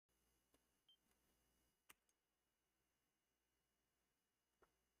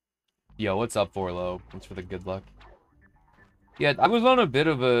Yo, what's up, Forlo? Thanks for the good luck. Yeah, I was on a bit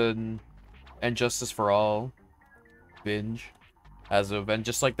of an Injustice for All binge as of, and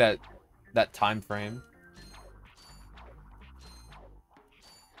just like that time frame.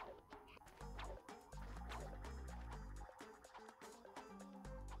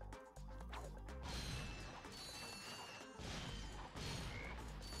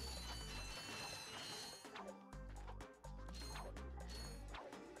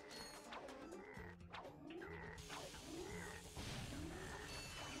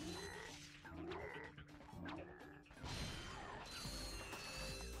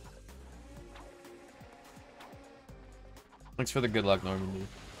 Thanks for the good luck, Normandy.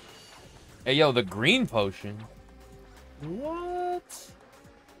 Hey, yo, the green potion. What?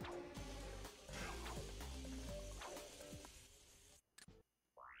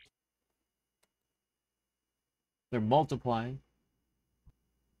 They're multiplying.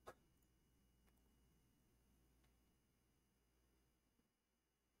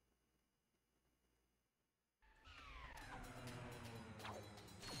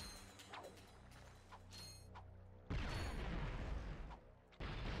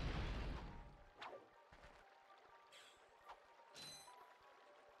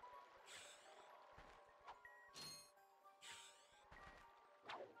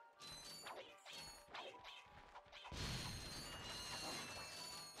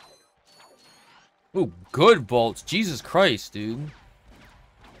 Ooh, good bolts. Jesus Christ, dude.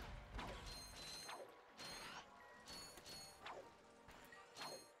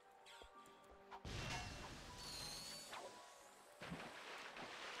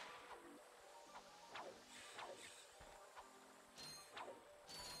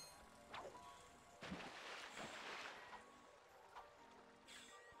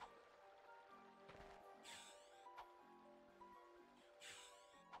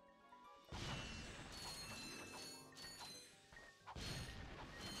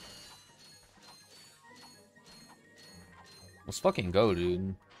 Let's fucking go,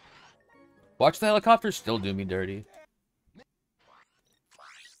 dude. Watch the helicopter still do me dirty.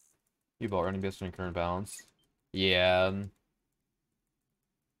 You bought running based on current balance. Yeah.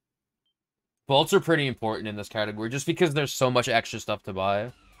 Bolts are pretty important in this category, just because there's so much extra stuff to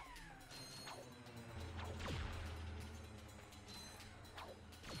buy.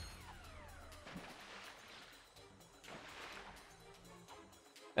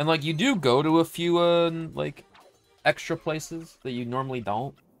 And, like, you do go to a few, like, extra places that you normally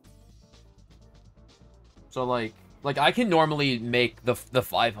don't. So, like I can normally make the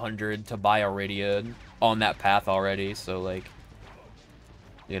 500 to buy Iridia on that path already, so, like,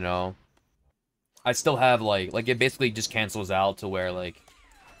 you know. I still have, like, it basically just cancels out to where, like,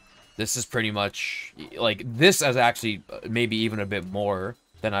 this is pretty much, like, this is actually maybe even a bit more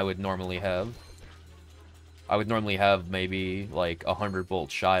than I would normally have. I would normally have maybe, like, 100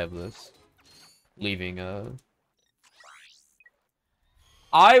 bolts shy of this. Leaving,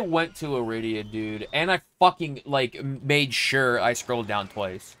 I went to Iridia, dude, and I fucking, like, made sure I scrolled down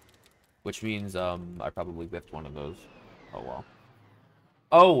twice. Which means, I probably whiffed one of those. Oh, well.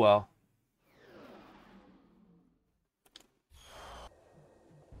 Oh, well.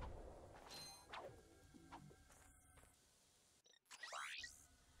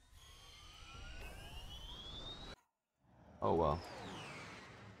 Oh, well.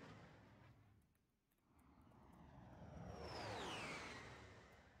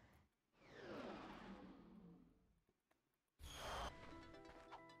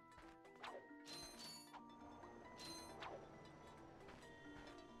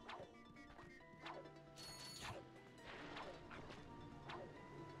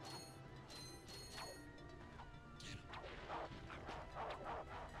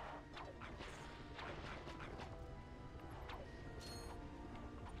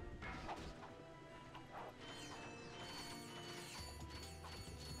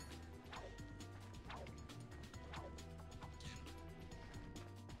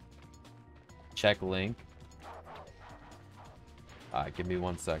 Check link. Alright, give me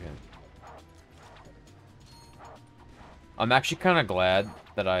 1 second. I'm actually kind of glad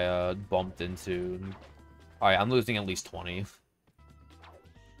that I, bumped into... Alright, I'm losing at least 20.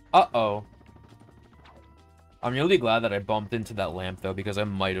 Uh-oh. I'm really glad that I bumped into that lamp, though, because I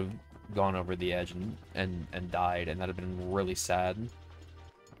might have gone over the edge and died, and that'd have been really sad.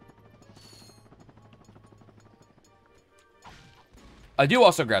 I do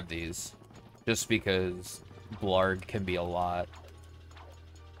also grab these, just because Blarg can be a lot.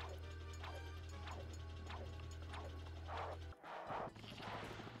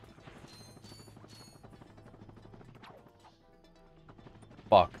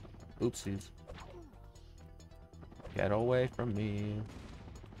 Fuck. Oopsies. Get away from me.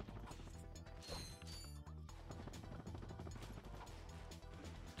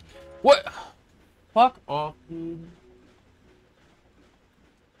 What? Fuck off, dude.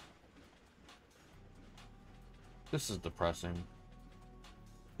 This is depressing.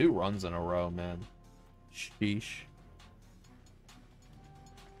 2 runs in a row, man. Sheesh.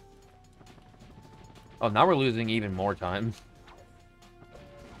 Oh, now we're losing even more time.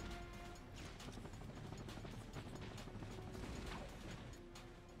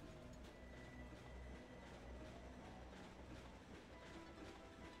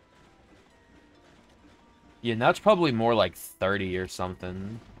 Yeah, now it's probably more like 30 or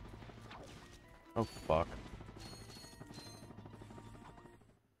something. Oh, fuck.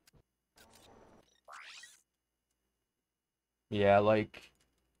 Yeah, like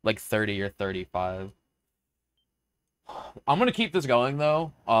 30 or 35. I'm gonna keep this going,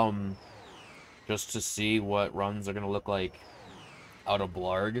 though. Just to see what runs are gonna look like out of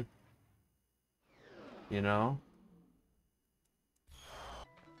Blarg. You know?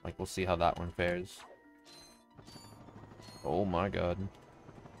 Like, we'll see how that one fares. Oh my god.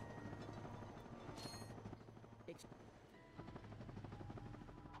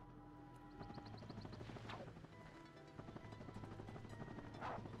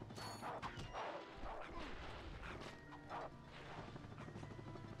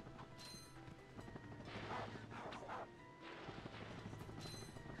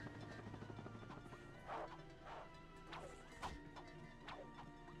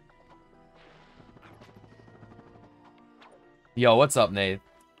 Yo, what's up, Nate?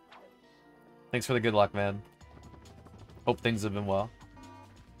 Thanks for the good luck, man. Hope things have been well.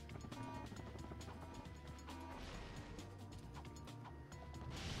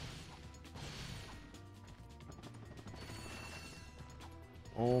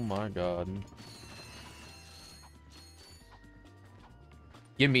 Oh my god.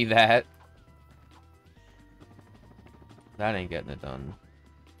 Give me that. That ain't getting it done.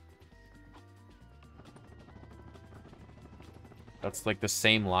 That's like the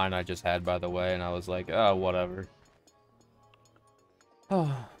same line I just had, by the way, and I was like, oh, whatever.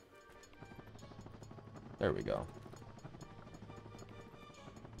 Oh. There we go.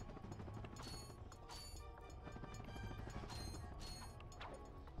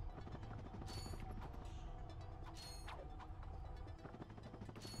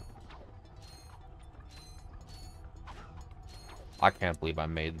 I can't believe I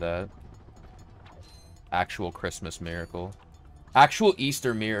made that. Actual Christmas miracle. Actual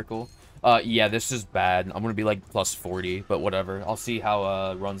Easter miracle. Yeah, this is bad. I'm gonna be like plus 40, but whatever. I'll see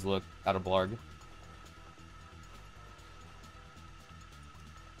how runs look out of Blarg.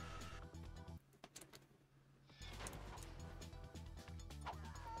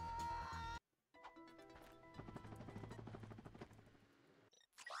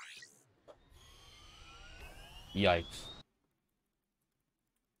 Yikes.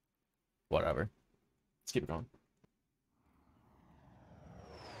 Whatever. Let's keep it going.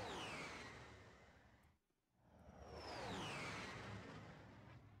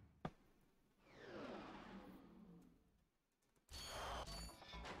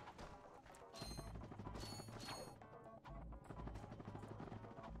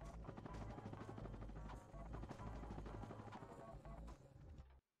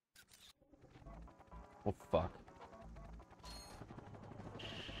 Oh, fuck.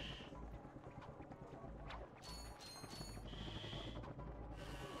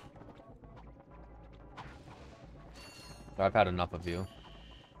 I've had enough of you.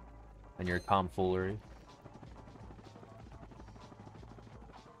 And your tomfoolery.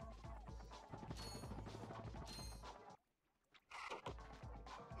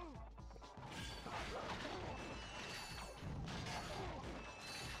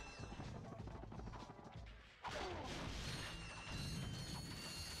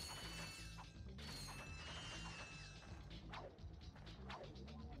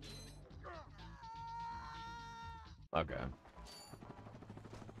 Okay.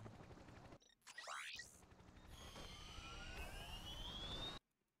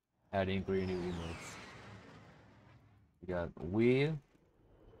 Adding 3 new emotes. We got we.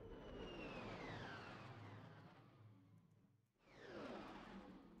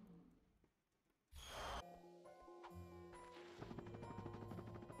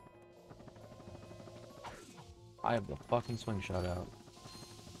 I have the fucking swing shot out.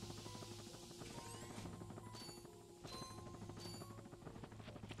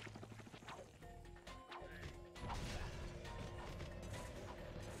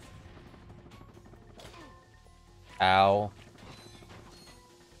 Ow.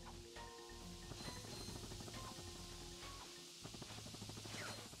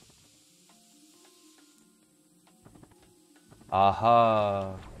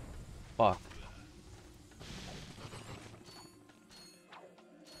 Aha. Fuck.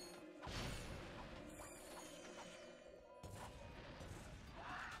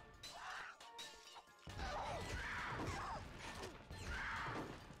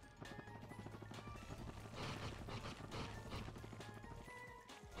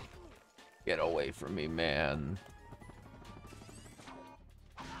 Get away from me, man.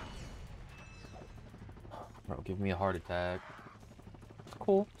 Bro, give me a heart attack. It's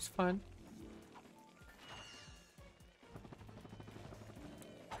cool. It's fine.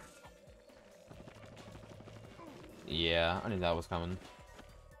 Yeah, I knew that was coming.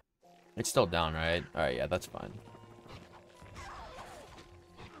 It's still down, right? Alright, yeah, that's fine.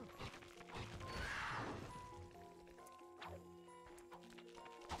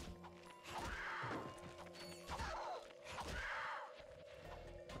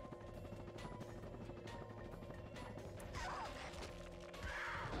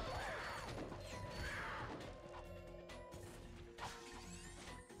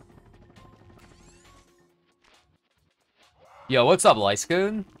 Yo, what's up,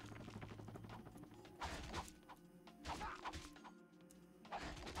 Lyskoon?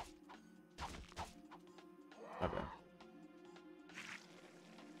 Okay.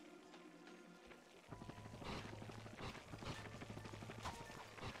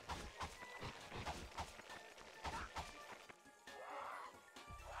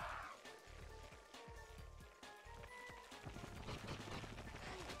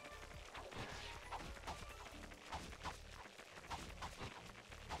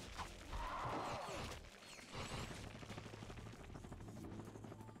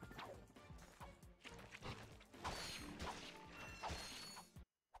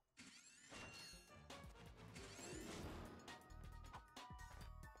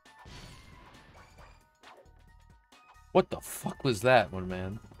 What the fuck was that one,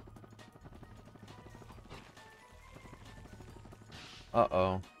 man?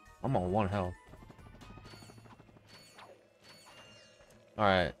 Uh-oh. I'm on 1 health.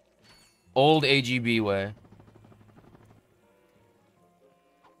 Alright. Old AGB way.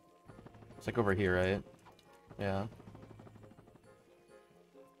 It's like over here, right? Yeah.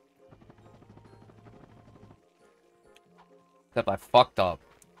 Except I fucked up.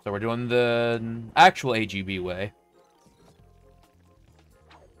 So we're doing the actual AGB way.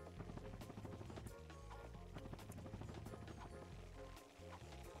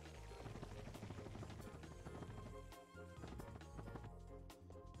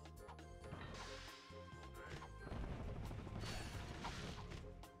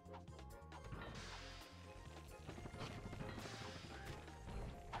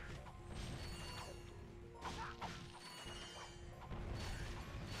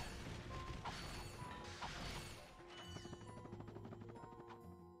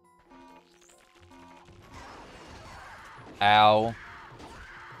 Ow.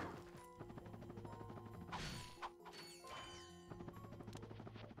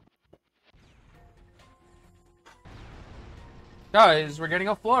 Guys, we're getting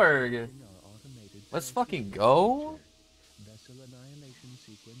a flurg. Let's fucking go. Vessel annihilation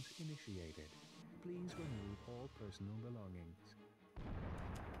sequence initiated. Please remove all personal belongings.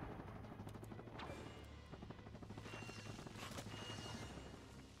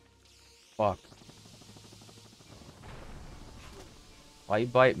 Fuck. Why you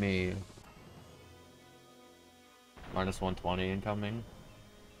bite me? Minus 120 incoming.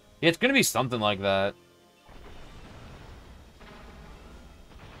 Yeah, it's gonna be something like that.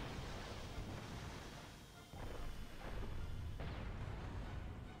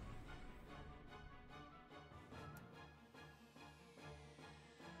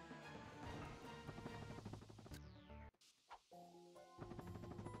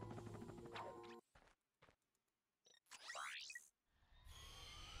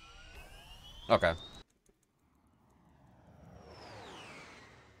 Okay.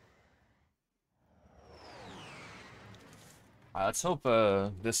 Let's hope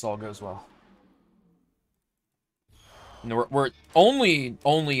this all goes well. No, we're only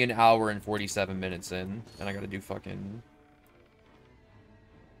an hour and 47 minutes in, and I gotta do fucking.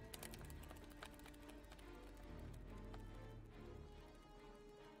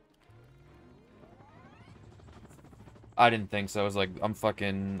 I didn't think so. I was like, I'm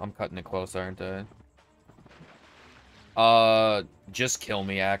cutting it close, aren't I? Just kill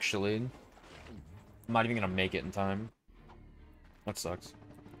me, actually. I'm not even gonna make it in time. That sucks.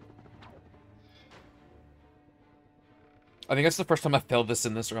 I think that's the first time I've failed this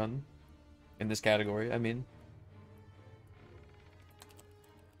in this run. In this category, I mean.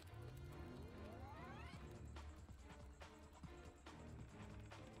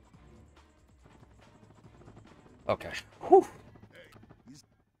 Okay. Whew.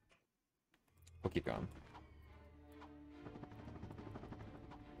 We'll keep going.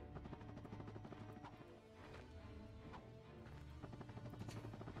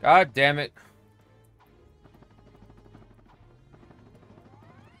 God damn it.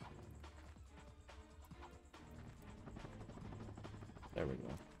 There we go.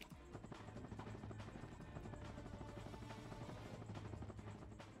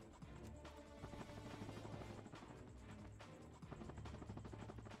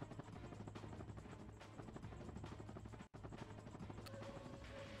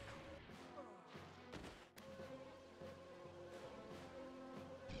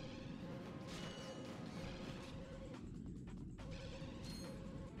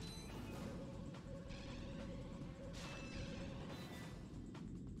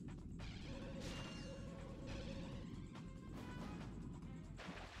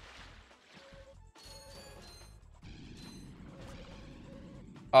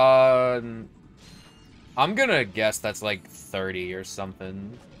 I'm gonna guess that's like 30 or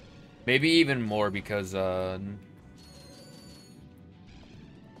something. Maybe even more because, I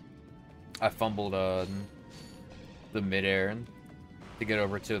fumbled, the midair to get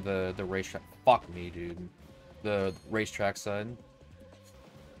over to the racetrack. Fuck me, dude. The racetrack side.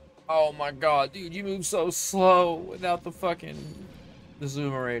 Oh my god, dude, you move so slow without the fucking... the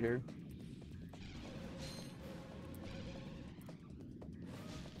zoomerator.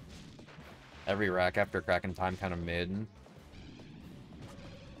 Every rack after cracking time kind of mid.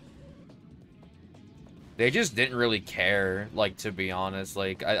 They just didn't really care, like, to be honest.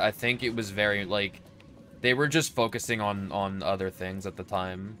 Like, I think it was very, like, they were just focusing on other things at the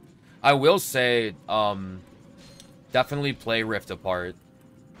time. I will say, definitely play Rift Apart.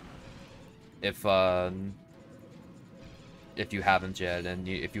 If you haven't yet, and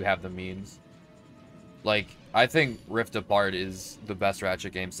if you have the means. Like, I think Rift Apart is the best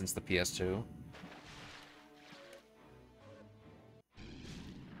Ratchet game since the PS2.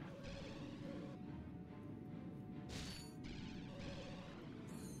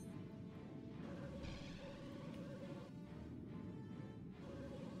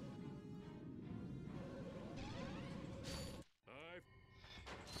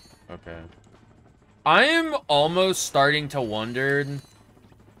 Okay. I am almost starting to wonder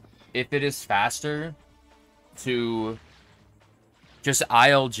if it is faster to just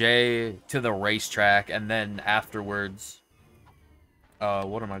ILJ to the racetrack and then afterwards...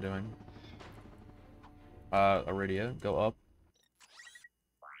 what am I doing? Iridia, go up.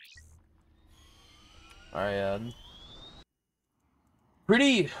 Alright,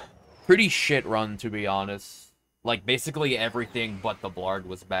 pretty shit run, to be honest. Like, basically everything but the Blarg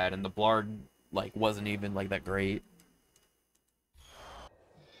was bad, and the Blarg, like, wasn't even, like, that great.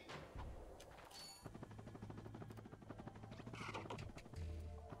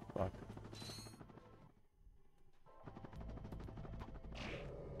 Fuck.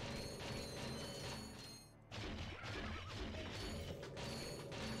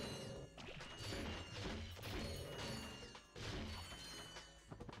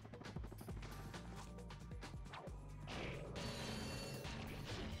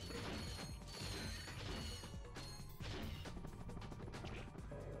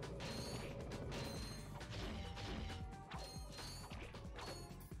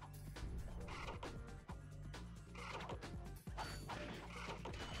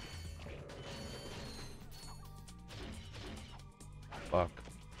 Fuck.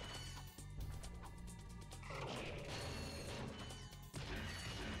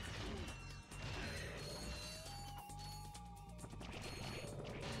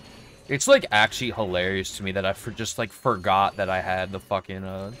 It's, like, actually hilarious to me that I just, like, forgot that I had the fucking,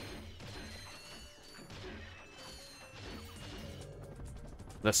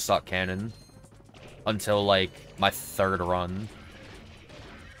 the suck cannon until, like, my third run.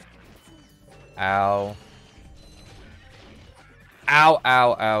 Ow. Ow,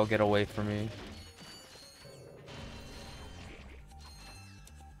 ow, ow, get away from me.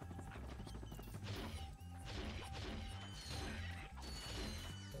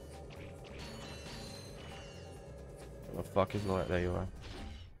 Where the fuck is the... There you are.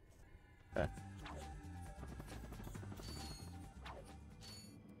 Okay.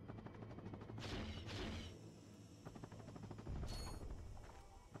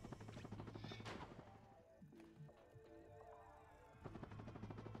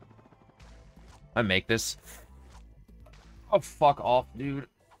 I make this. Oh, fuck off, dude.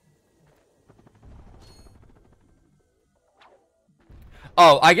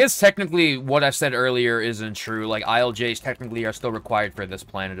 Oh, I guess technically what I said earlier isn't true. Like, ILJs technically are still required for this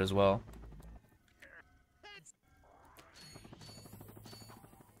planet as well.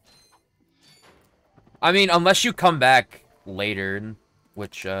 I mean, unless you come back later,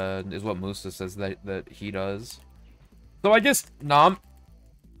 which is what Musa says that he does. So I just no,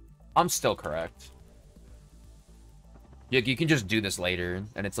 I'm still correct. You can just do this later,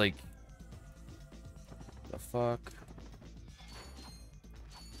 and it's like, the fuck.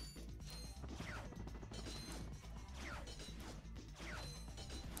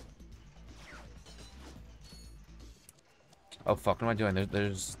 Oh fuck, what am I doing?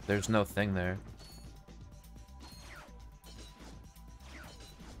 There's no thing there.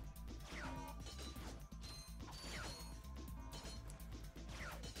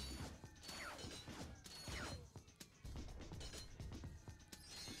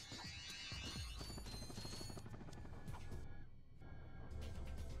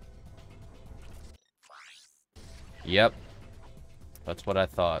 Yep. That's what I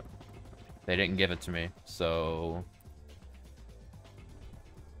thought. They didn't give it to me, so...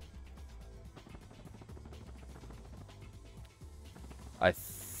 I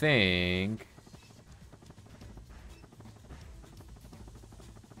think...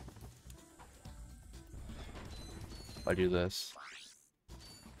 if I do this...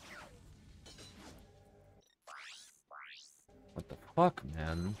 What the fuck,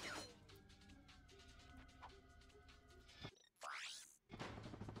 man?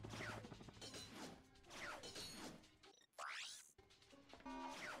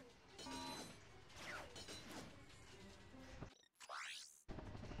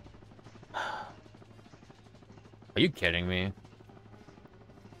 Are you kidding me?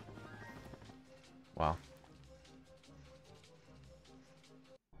 Wow.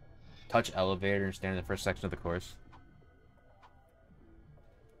 Touch elevator and stand in the first section of the course.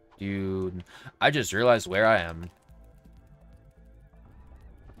 Dude, I just realized where I am.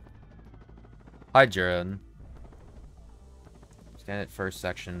 Hi, Jared. Stand at first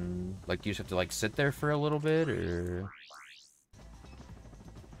section. Like, do you just have to, like, sit there for a little bit, or...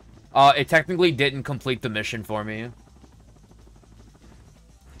 it technically didn't complete the mission for me.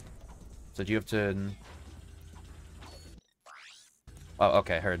 So do you have to... Oh,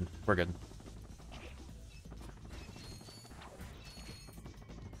 okay, heard. We're good.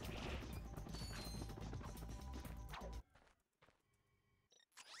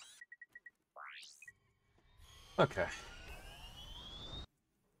 Okay.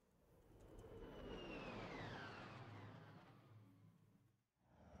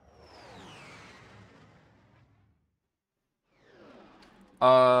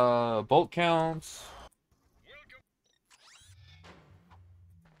 Bolt counts.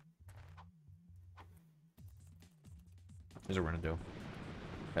 Here's what we're gonna do.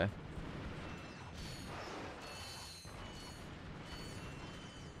 Okay.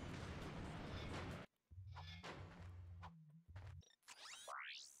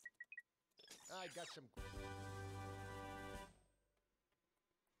 I got some.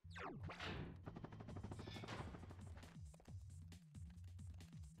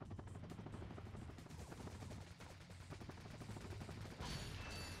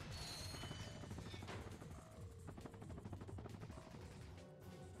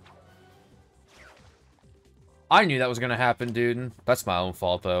 I knew that was gonna happen, dude. That's my own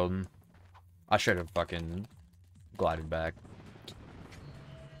fault, though. I should have fucking glided back.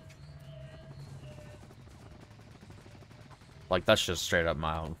 Like, that's just straight up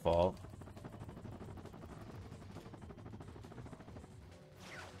my own fault.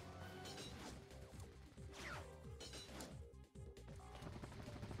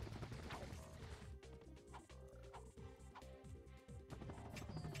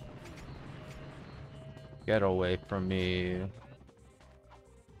 Get away from me.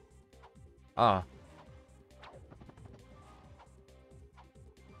 Ah.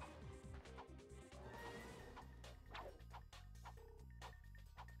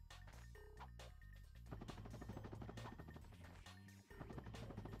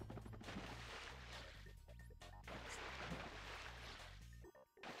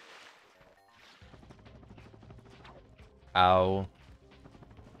 Ow.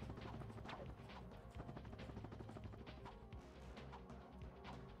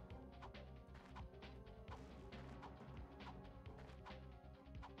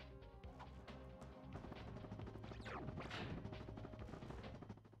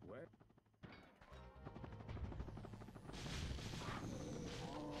 What?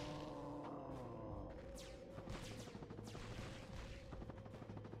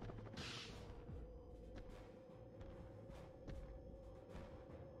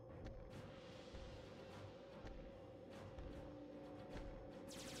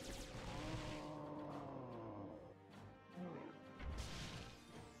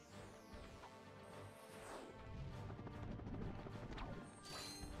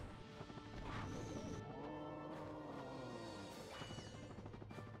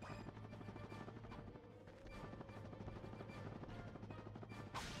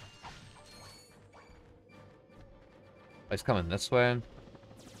 He's coming this way.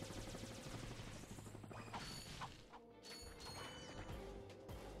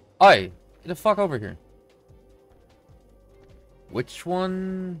 Oi! Get the fuck over here. Which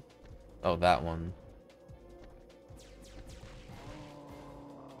one? Oh, that one.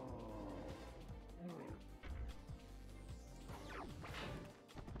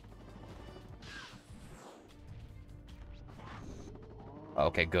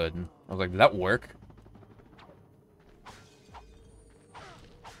 Okay, good. I was like, did that work?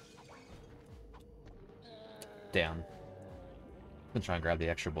 Damn. I'm trying to grab the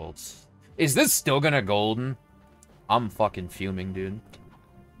extra bolts. Is this still gonna golden? I'm fucking fuming, dude.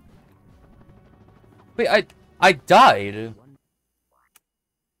 Wait, I died.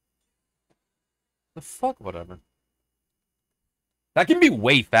 The fuck? Whatever. That can be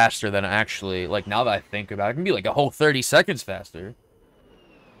way faster than actually, like, now that I think about it, it can be like a whole 30 seconds faster.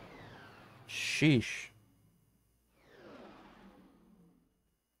 Sheesh.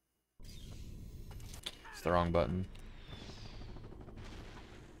 It's the wrong button.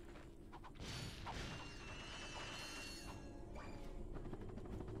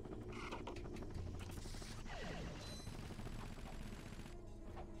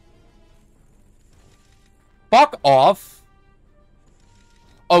 Fuck off.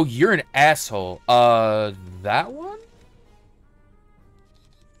 Oh, you're an asshole. That one?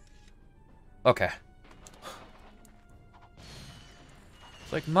 Okay.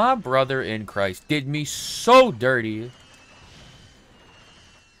 It's like, my brother in Christ did me so dirty.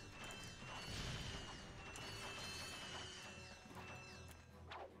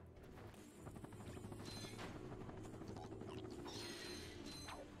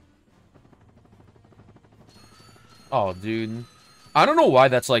 Oh, dude. I don't know why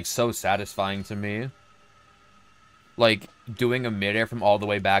that's, like, so satisfying to me. Like, doing a midair from all the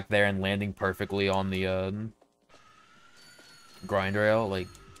way back there and landing perfectly on the, grind rail. Like,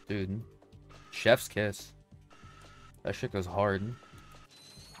 dude. Chef's kiss. That shit goes hard.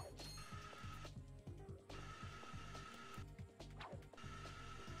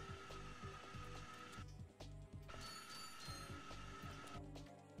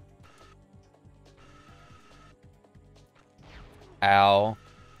 Ow.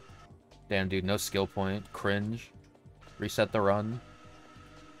 Damn, dude, no skill point. Cringe. Reset the run.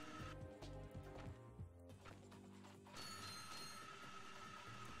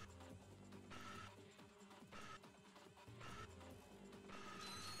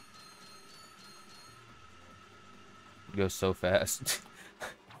 It goes so fast.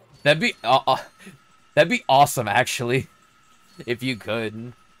 That'd be awesome, actually, if you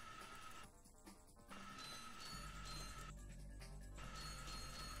could.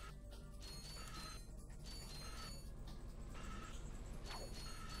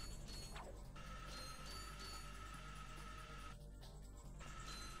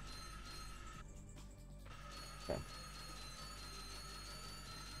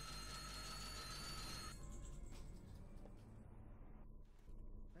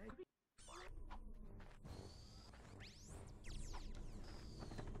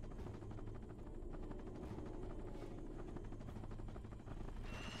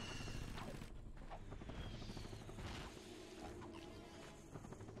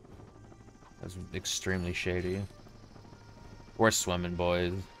 That's extremely shady. We're swimming,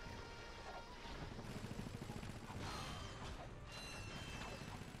 boys.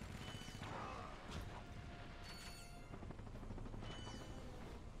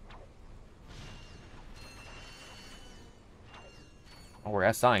 Oh,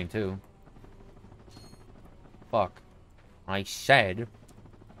 we're SIing too. Fuck. I said...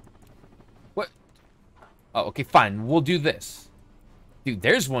 What? Oh, okay, fine. We'll do this. Dude,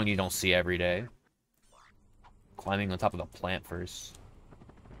 there's one you don't see every day. Climbing on top of the plant first.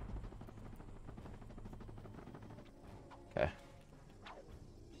 Okay.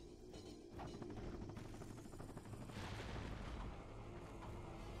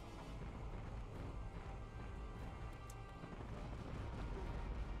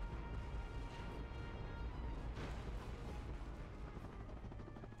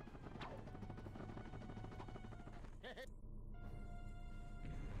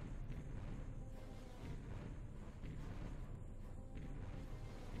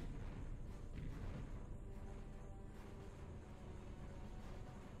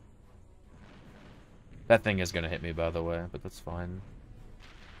 That thing is gonna hit me, by the way, but that's fine.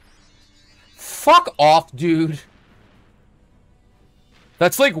 Fuck off, dude!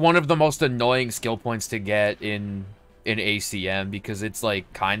 That's like one of the most annoying skill points to get in ACM, because it's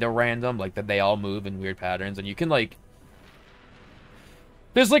like kind of random, like that they all move in weird patterns, and you can like...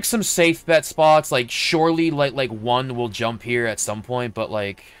 There's like some safe bet spots. Like surely like one will jump here at some point, but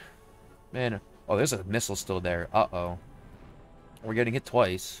like, man, oh, there's a missile still there. Uh-oh. We're getting hit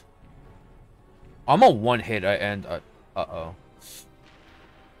twice. I'm on one hit and uh-oh.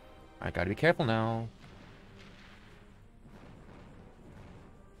 I gotta be careful now.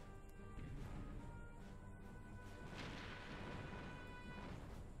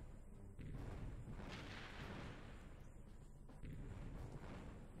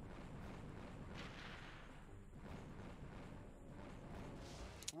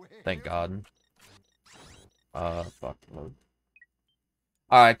 Thank God. Fuck. Load.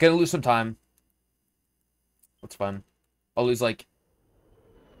 Alright, gonna lose some time. That's fine. I'll lose, like,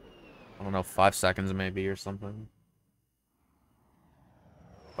 I don't know, 5 seconds maybe or something.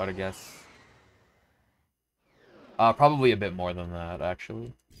 But I guess. Probably a bit more than that,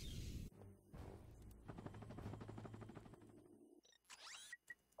 actually.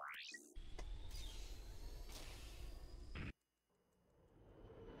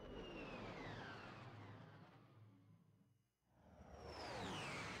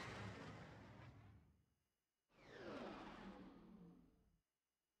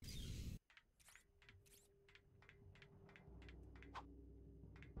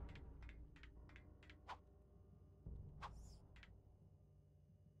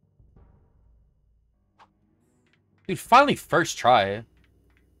 Dude, finally first try.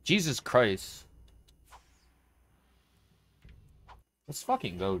 Jesus Christ. Let's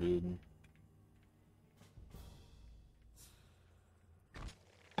fucking go, dude.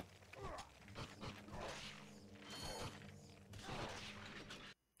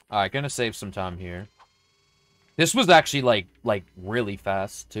 Alright, gonna save some time here. This was actually, like really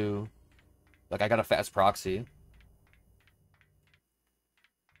fast, too. Like, I got a fast proxy.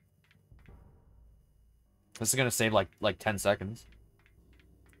 This is gonna save, like 10 seconds.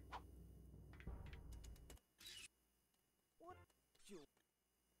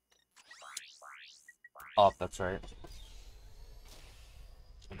 Oh, that's right.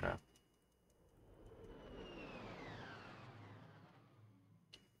 Okay.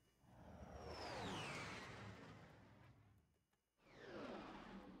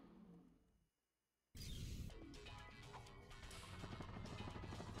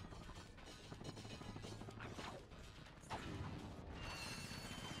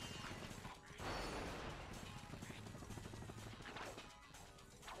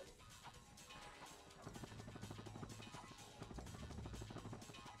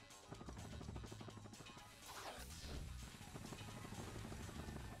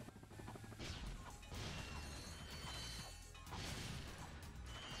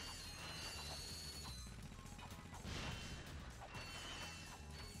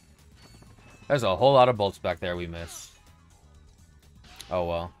 There's a whole lot of bolts back there we miss. Oh,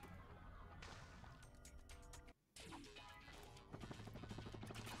 well.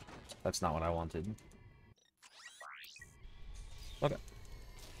 That's not what I wanted. Okay.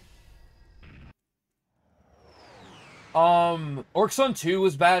 Orc 2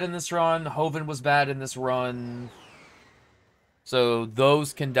 was bad in this run. Hoven was bad in this run. So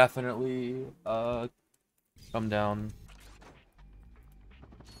those can definitely, come down.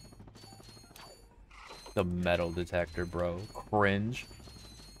 The metal detector, bro. Cringe.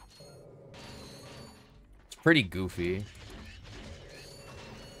 It's pretty goofy.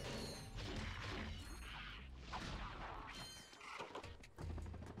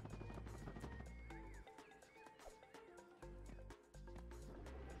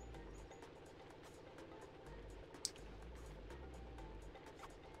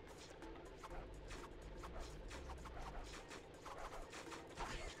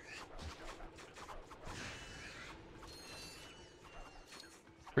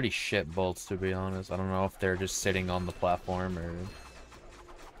 Pretty shit bolts, to be honest. I don't know if they're just sitting on the platform or...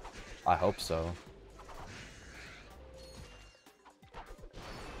 I hope so.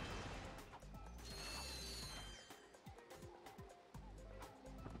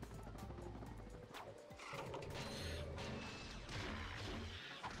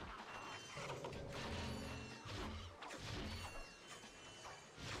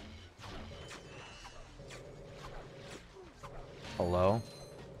 Hello?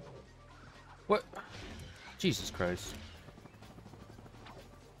 What? Jesus Christ.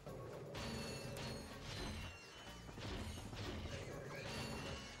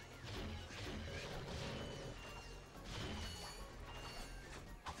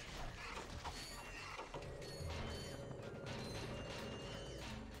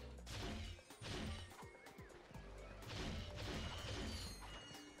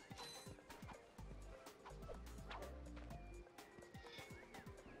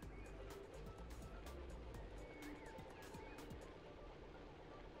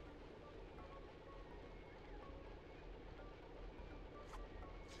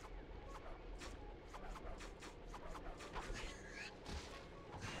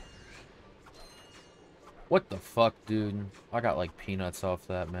 What the fuck, dude? I got like peanuts off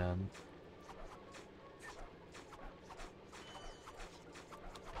that, man.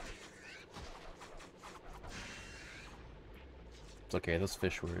 It's okay, those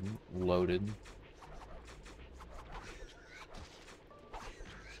fish were loaded.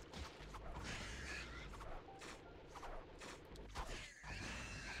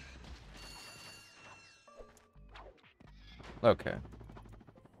 Okay.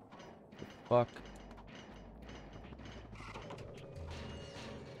 Fuck.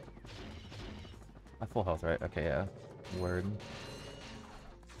 I full health, right? Okay, yeah. Word.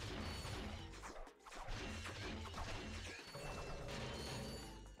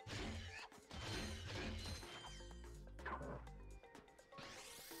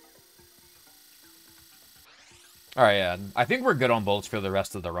 Alright, yeah. I think we're good on bolts for the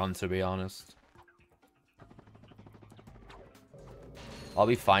rest of the run, to be honest. I'll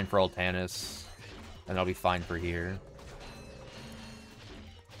be fine for Altanis. And I'll be fine for here.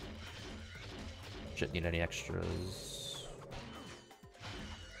 Shouldn't need any extras.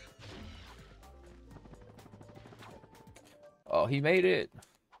 Oh, he made it.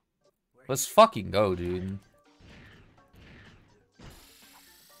 Let's fucking go, dude.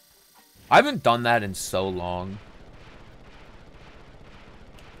 I haven't done that in so long.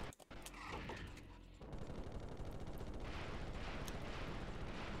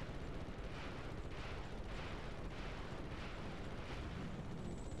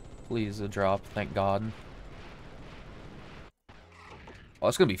 Please, a drop. Thank God. Oh,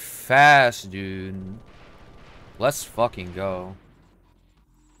 it's gonna be fast, dude. Let's fucking go.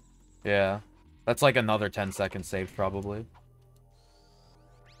 Yeah. That's like another 10 seconds saved, probably.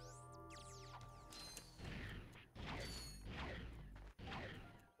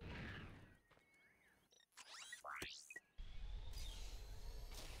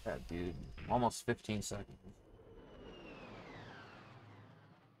 Yeah, dude. Almost 15 seconds.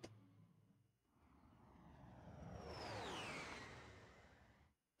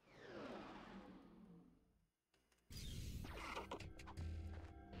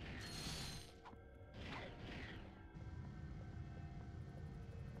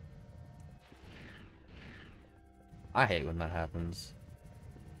 I hate when that happens.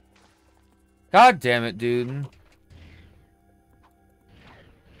 God damn it, dude.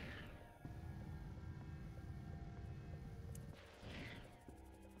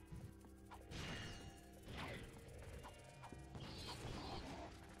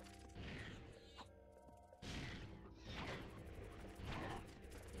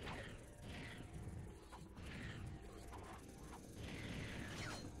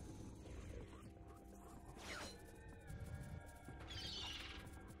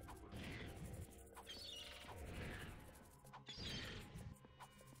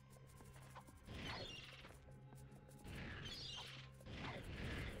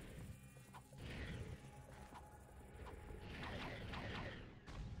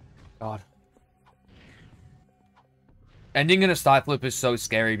 God. Ending in a side flip is so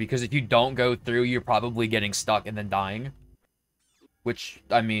scary because if you don't go through, you're probably getting stuck and then dying. Which,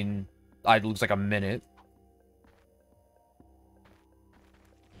 I mean, I'd lose like a minute.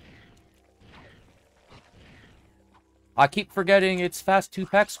 I keep forgetting it's fast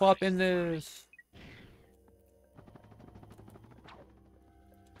 2-pack swap in this.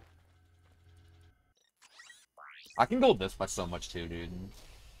 I can go this by so much too, dude.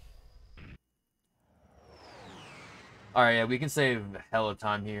 Alright, yeah, we can save hella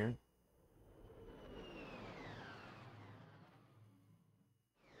time here.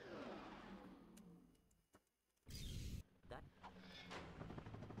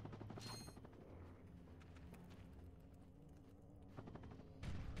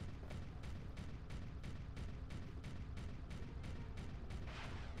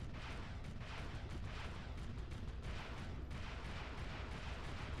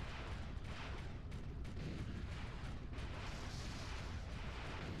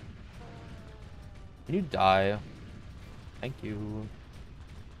 Can you die? Thank you.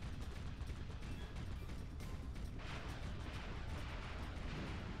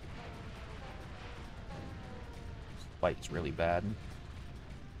 This fight's really bad.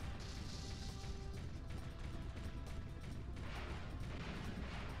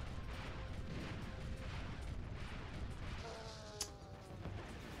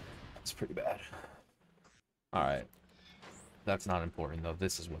 That's pretty bad. Alright. That's not important, though.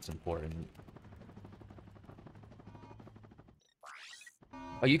 This is what's important.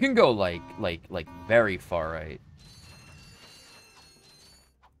 Oh, you can go, like, very far right.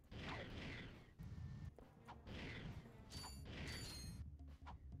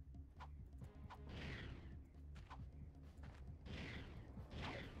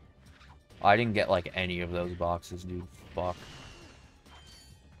 I didn't get, like, any of those boxes, dude. Fuck.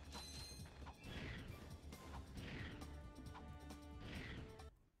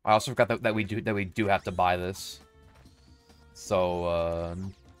 I also forgot that we do have to buy this. So,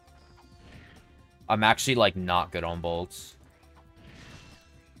 I'm actually, like, not good on bolts.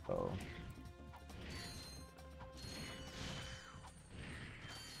 So...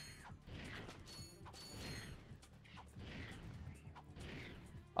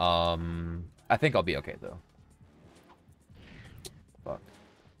 I think I'll be okay, though. Fuck.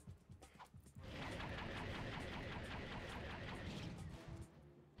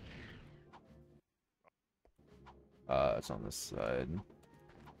 It's on this side.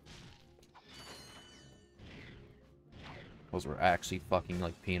 Those were actually fucking,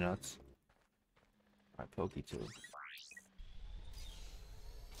 like, peanuts. Alright, Pokey too.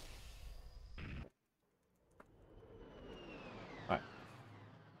 Alright.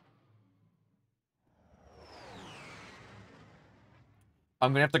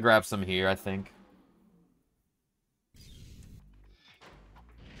 I'm gonna have to grab some here, I think.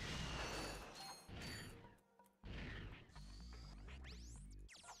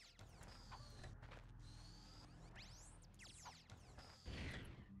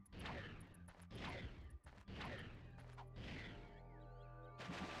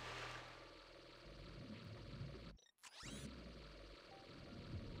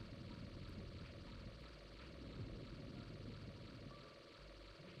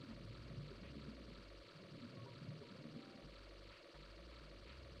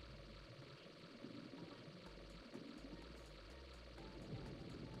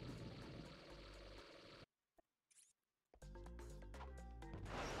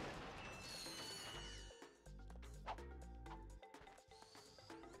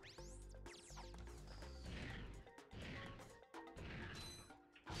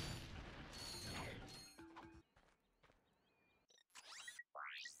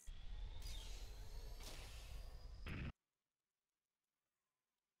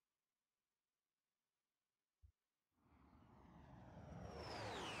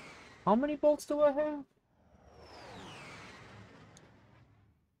 How many bolts do I have?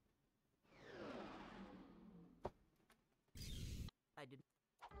 I didn't.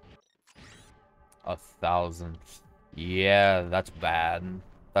 1,000. Yeah, that's bad.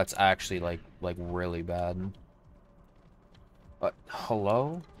 That's actually, like really bad.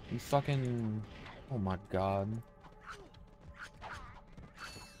 Hello? You fucking... Oh my god.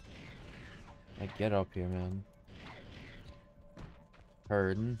 Like, get up here, man.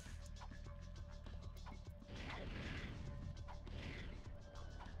 Heard.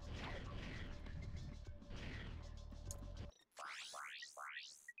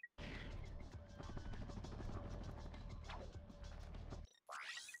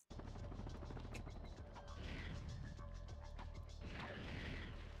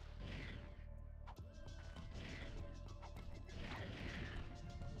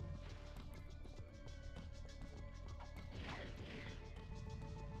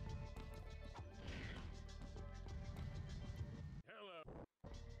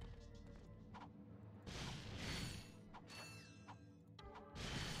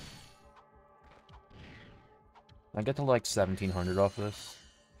 I get to like 1,700 off this.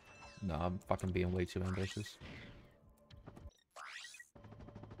 No, I'm fucking being way too ambitious.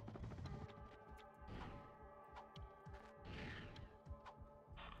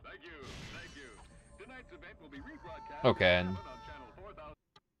 Thank you, thank you. Tonight's event will be rebroadcast. Okay. On channel 4000.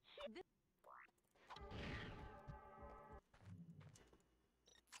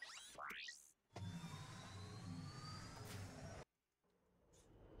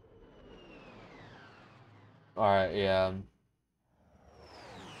 Alright, yeah.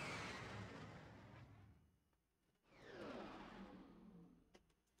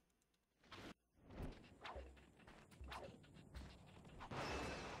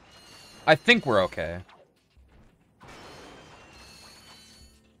 I think we're okay.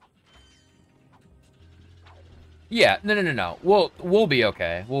 Yeah, no. We'll be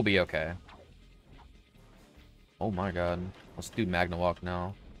okay. We'll be okay. Oh my god. Let's do Magna Walk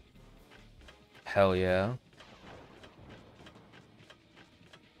now. Hell yeah.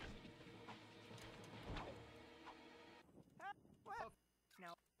 No.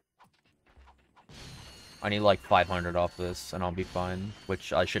 I need like 500 off this and I'll be fine.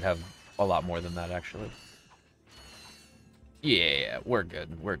 Which I should have a lot more than that actually. Yeah, we're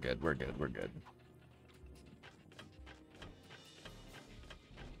good. We're good. We're good. We're good.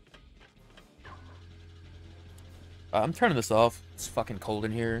 I'm turning this off. It's fucking cold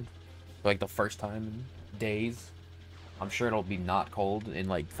in here. For like the first time in days. I'm sure it'll be not cold in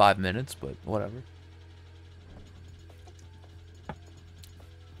like 5 minutes, but whatever. That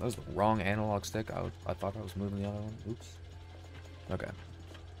was the wrong analog stick. I thought I was moving the other one. Oops. Okay.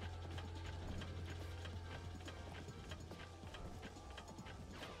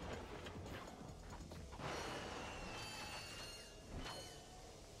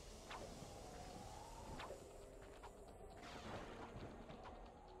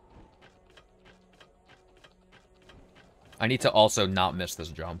 I need to also not miss this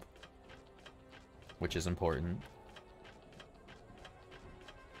jump, which is important.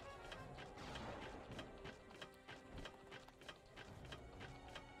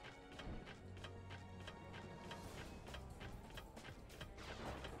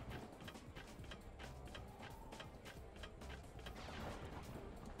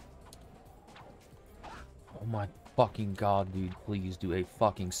 Oh my fucking god, dude. Please do a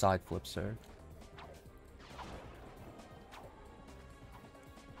fucking side flip, sir.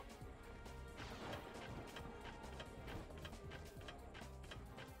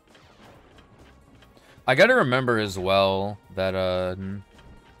 I gotta remember as well that,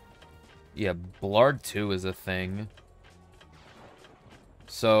 yeah, Blard 2 is a thing.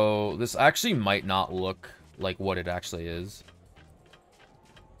 So, this actually might not look like what it actually is.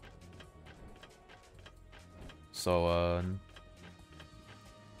 So,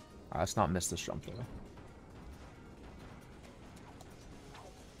 let's not miss this jump, though.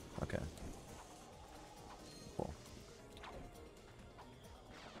 Okay. Cool.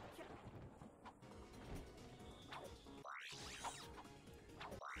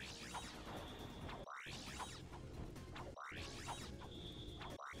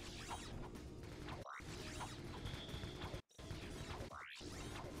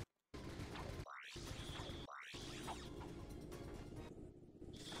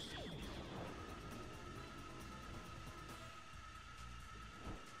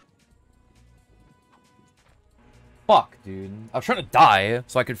 Fuck, dude. I was trying to die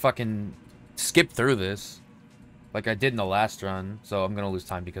so I could fucking skip through this. Like I did in the last run. So I'm gonna lose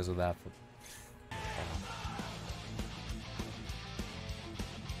time because of that.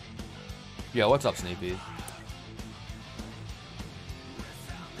 Yo, what's up, Sneepy?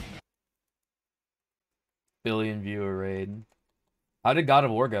 Billion viewer raid. How did God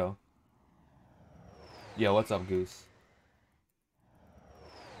of War go? Yo, what's up, Goose?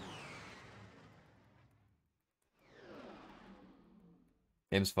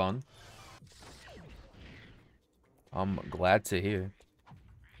 Game's fun. I'm glad to hear.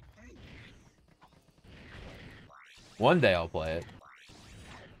 One day I'll play it.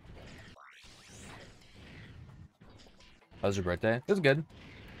 How was your birthday? It was good.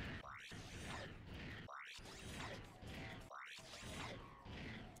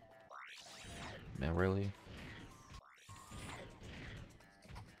 Man, really?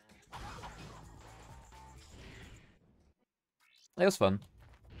 It was fun.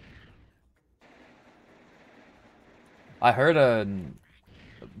 I heard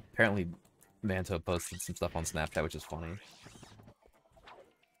apparently Manto posted some stuff on Snapchat, which is funny.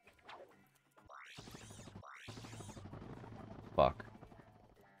 Fuck.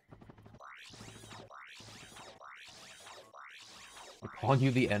 I'm calling you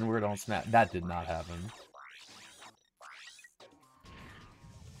the N-word on Snap. That did not happen.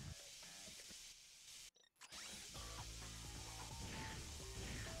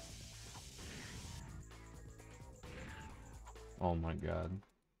 Oh my god.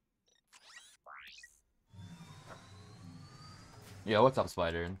 Yo, what's up,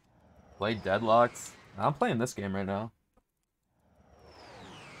 Spider? Play Deadlocked? I'm playing this game right now.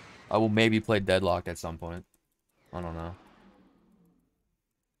 I will maybe play Deadlocked at some point. I don't know.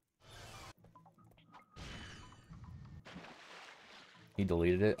 He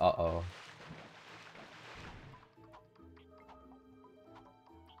deleted it? Uh-oh.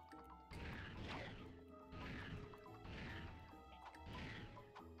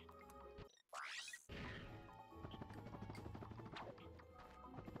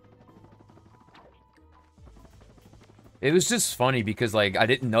 It was just funny because, like, I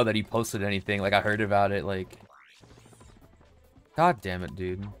didn't know that he posted anything. Like, I heard about it, like... God damn it,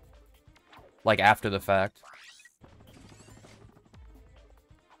 dude. Like, after the fact.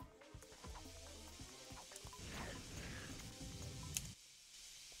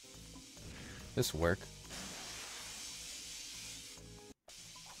 This work.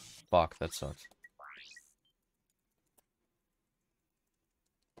 Fuck, that sucks.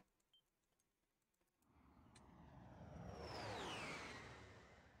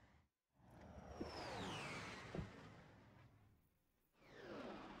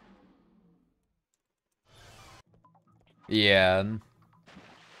 Yeah.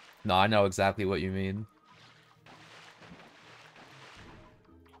 No, I know exactly what you mean.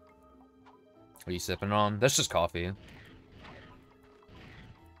 What are you sipping on? That's just coffee.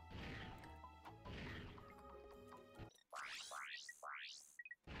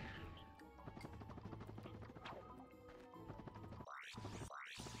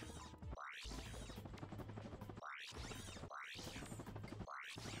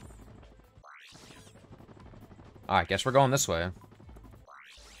 Alright, guess we're going this way.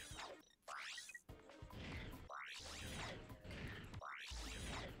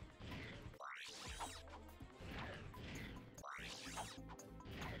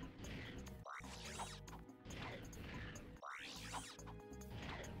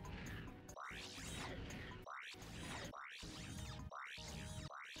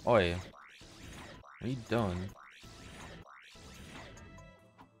 Oi. What are you doing?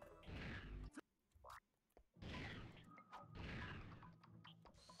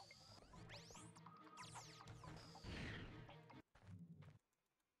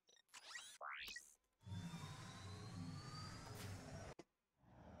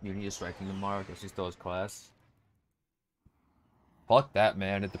 You need a striking tomorrow because he still has class. Fuck that,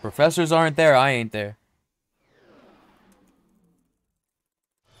 man. If the professors aren't there, I ain't there.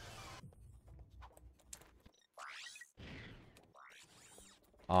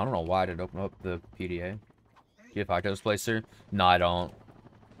 Oh, I don't know why I didn't open up the PDA. Do you have Hydro's Placer? No, I don't.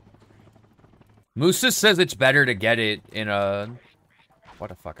 Musa says it's better to get it in a... Why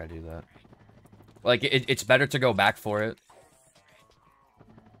the fuck I do that? Like, it's better to go back for it.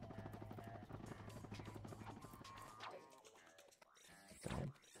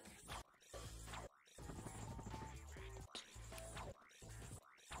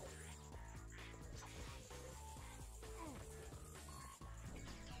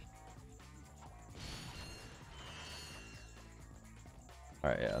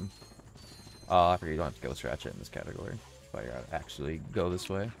 Alright, yeah. I forget you don't have to go with Ratchet in this category. But I gotta actually go this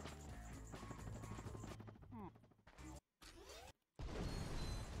way.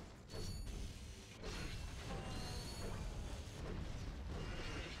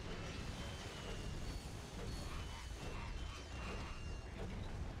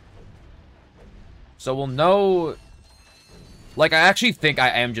 So we'll know... Like, I actually think I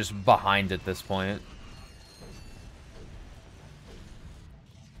am just behind at this point.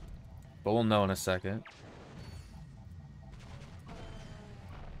 But we'll know in a second.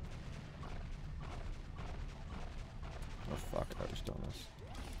 Oh fuck, I was doing this.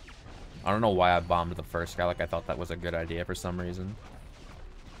 I don't know why I bombed the first guy, like I thought that was a good idea for some reason.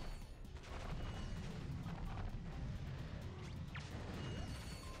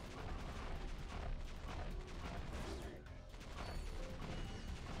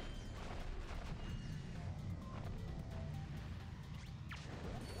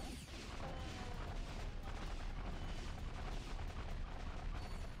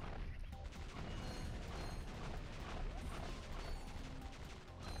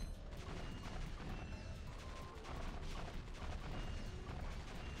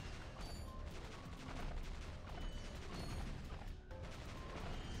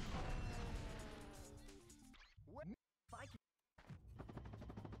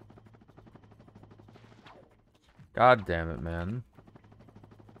 God damn it, man.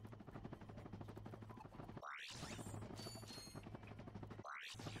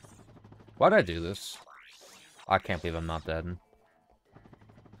 Why'd I do this? I can't believe I'm not dead.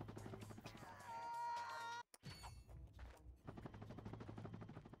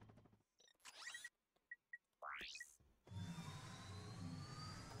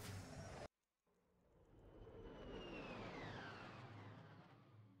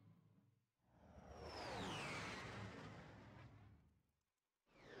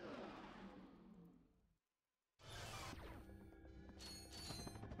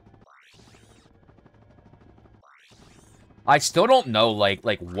 I still don't know, like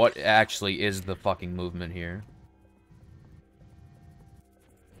what actually is the fucking movement here.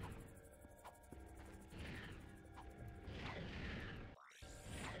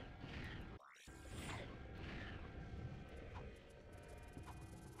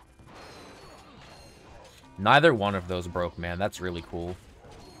 Neither one of those broke, man. That's really cool.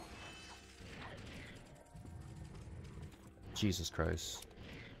 Jesus Christ.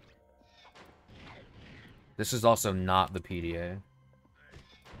 This is also not the PDA.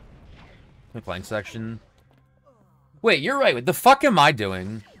 The Clank section. Wait, you're right. What the fuck am I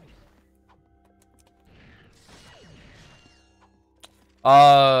doing?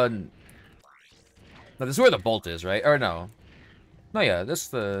 No, this is where the bolt is, right? Or no. No, yeah, this is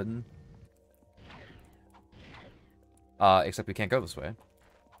the... Except we can't go this way.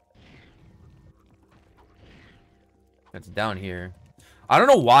 It's down here. I don't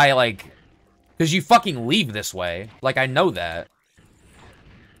know why, like... Because you fucking leave this way. Like, I know that.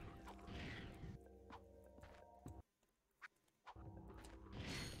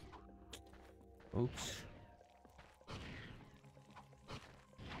 Oops.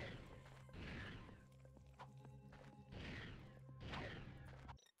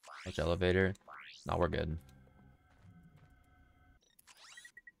 Which elevator? No, we're good.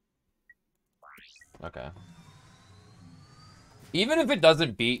 Okay. Even if it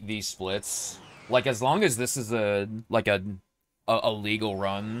doesn't beat these splits, like, as long as this is a legal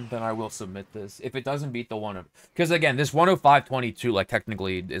run, then I will submit this. If it doesn't beat the one... Because, again, this 105.22, like,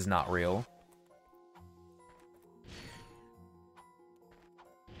 technically is not real.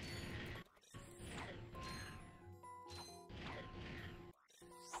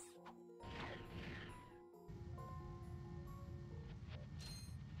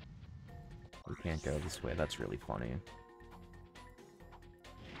 We can't go this way. That's really funny.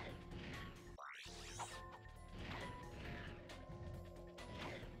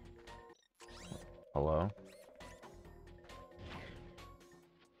 Hello?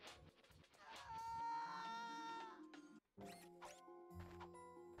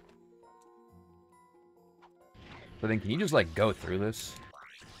 But then can you just, like, go through this?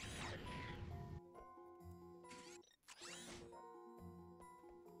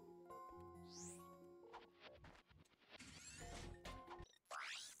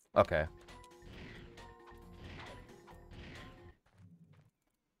 Okay.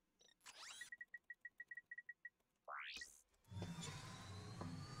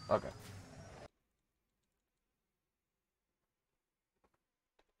 Okay.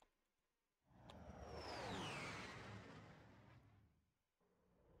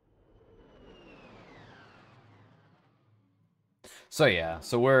 So yeah,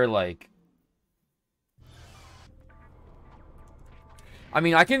 so we're like... I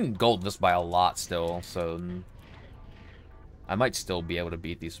mean, I can gold this by a lot still, so... I might still be able to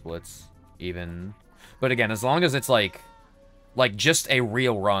beat these splits, even... But again, as long as it's like just a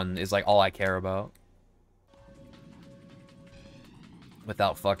real run is like all I care about.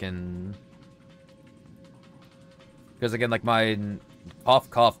 Without fucking... Because again, like my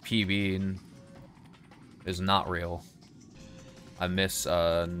cough PB is not real. I miss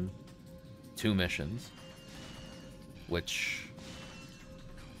 2 missions, which...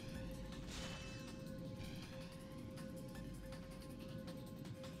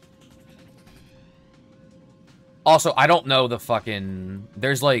 Also, I don't know the fucking...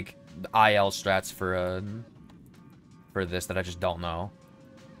 There's, like, IL strats for this that I just don't know.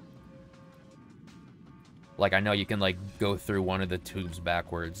 Like, I know you can, like, go through one of the tubes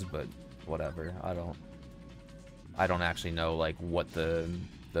backwards, but whatever. I don't actually know, like, what the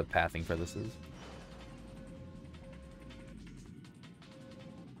pathing for this is.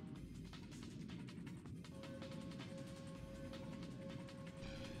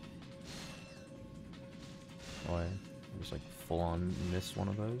 Why? Just, like, full-on miss one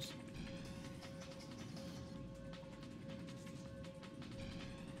of those?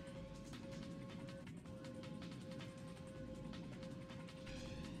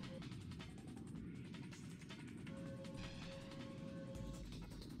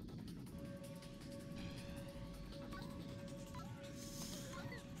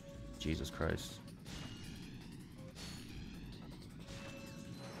 Jesus Christ.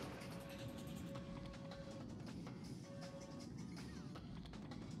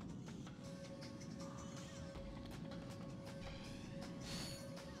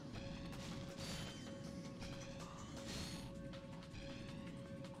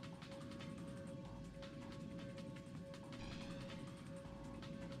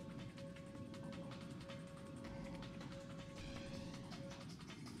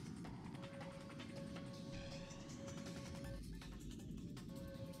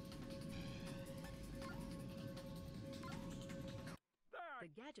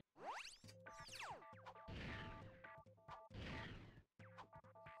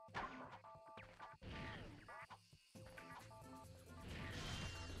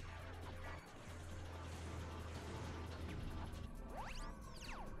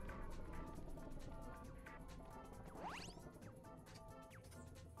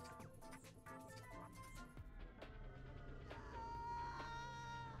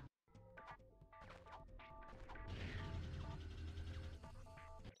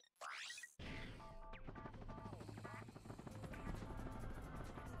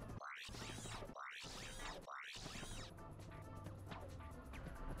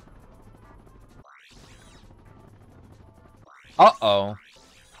 Uh-oh.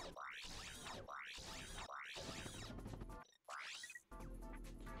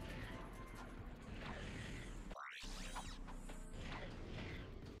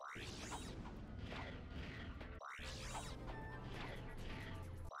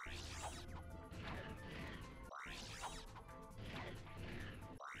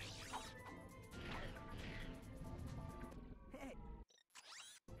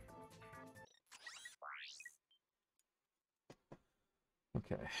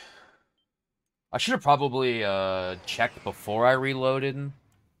 Okay. I should have probably checked before I reloaded.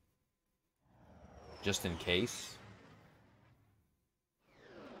 Just in case.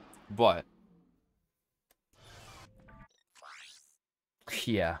 But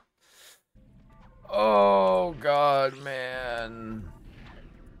yeah. Oh god, man.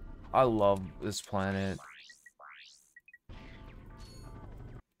 I love this planet.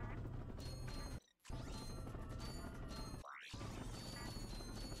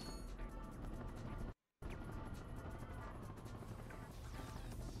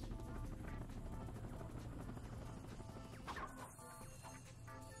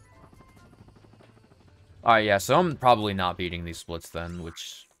 Alright, yeah, so I'm probably not beating these splits then,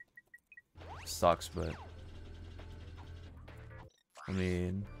 which sucks, but I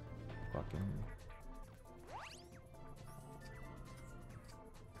mean, fucking...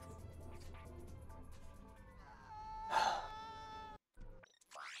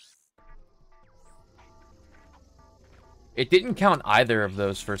 It didn't count either of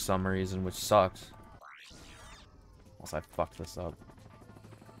those for some reason, which sucks. Unless I fucked this up.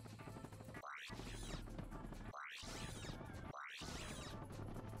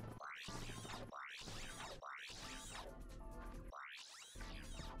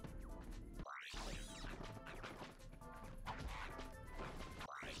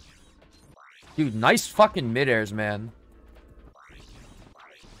 Dude, nice fucking mid-airs, man.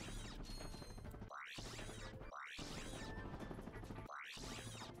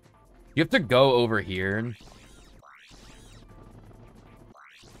 You have to go over here.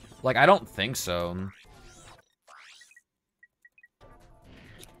 Like, I don't think so.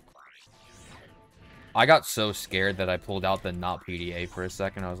 I got so scared that I pulled out the not PDA for a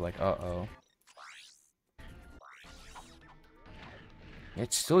second. I was like, uh-oh.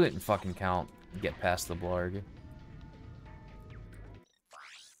 It still didn't fucking count. Get past the blarg.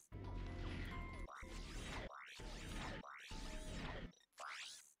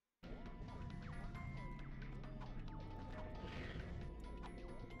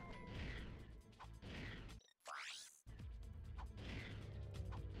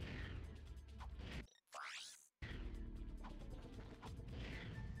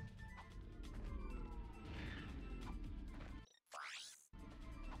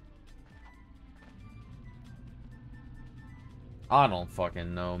 I don't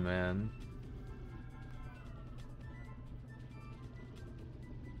fucking know, man.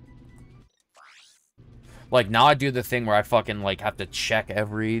 Like, now I do the thing where I fucking, like, have to check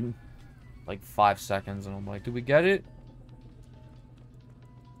every, like, 5 seconds, and I'm like, did we get it?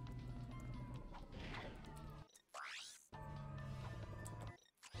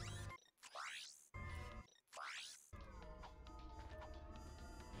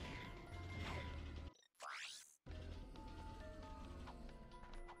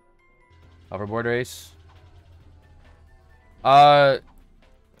 Hoverboard race? The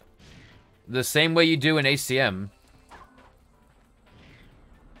same way you do in ACM.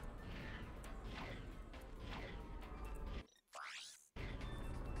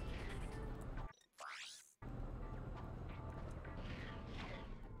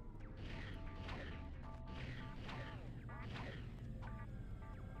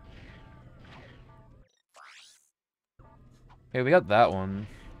 Hey, we got that one.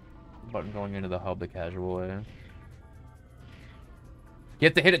 Button going into the hub the casual way. You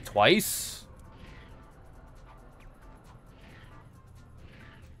have to hit it twice?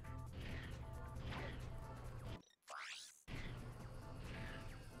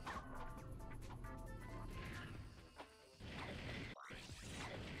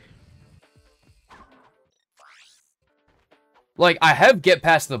 Like, I have get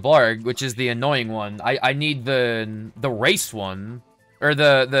past the blarg, which is the annoying one. I need the race one. Or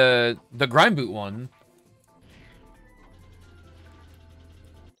the grind boot one.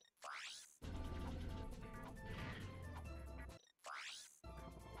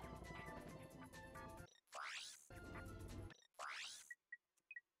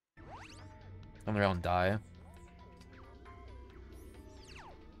 I'm gonna die.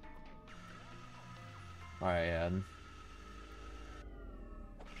 Alright, yeah.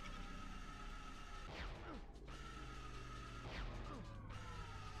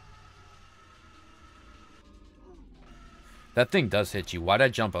 That thing does hit you. Why'd I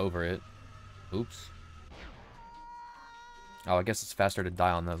jump over it? Oops. Oh, I guess it's faster to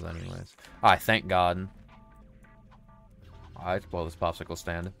die on those anyways. Alright, thank God. Alright, let's blow this popsicle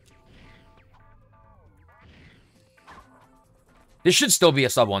stand. This should still be a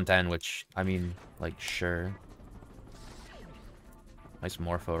sub 110, which, I mean, like, sure. Nice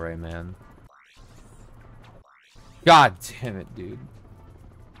Morpho Ray, man. God damn it, dude.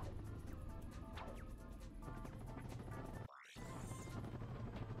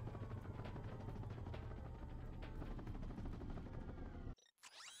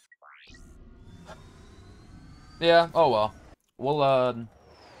 Yeah, oh well. We'll,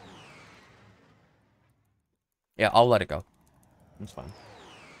 yeah, I'll let it go. It's fine.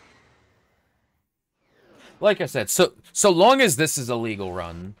 Like I said, so long as this is a legal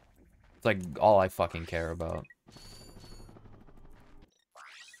run, it's like all I fucking care about.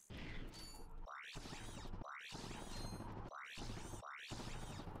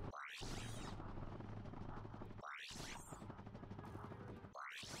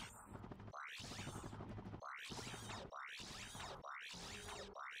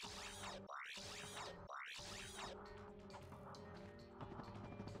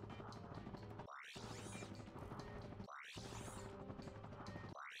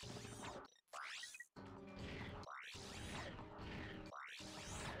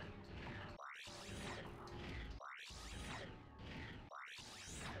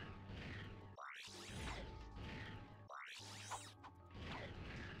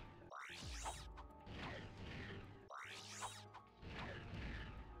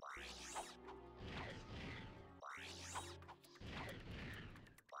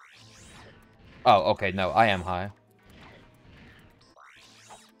 Oh, okay, no, I am high.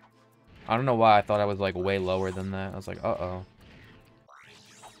 I don't know why I thought I was, like, way lower than that. I was like, uh-oh.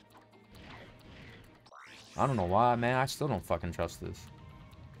 I don't know why, man. I still don't fucking trust this.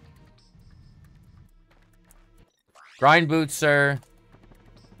 Grind boots, sir.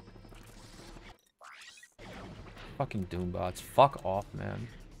 Fucking Doombots. Fuck off, man.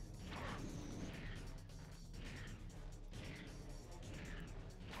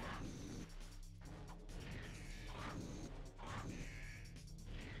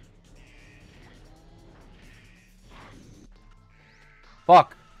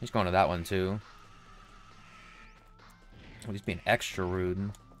 Fuck! He's going to that one, too. Oh, he's being extra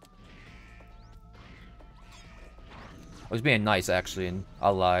rude. Oh, he's being nice, actually, and I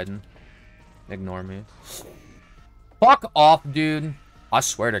lied. Ignore me. Fuck off, dude! I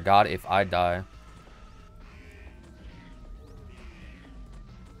swear to God, if I die.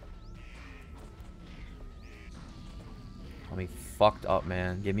 Got me fucked up,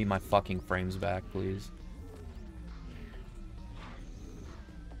 man. Give me my fucking frames back, please.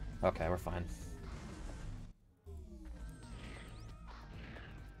 Okay, we're fine.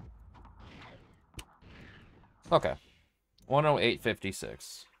 Okay.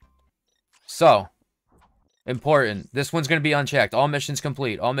 108.56. So, important. This one's going to be unchecked. All missions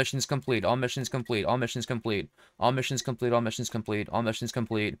complete. All missions complete. All missions complete. All missions complete. All missions complete. All missions complete. All missions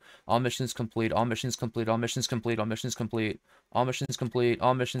complete. All missions complete. All missions complete. All missions complete. All missions complete. All missions complete.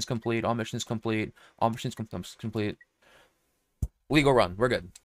 All missions complete. All missions complete. All missions complete. Legal run. We're good.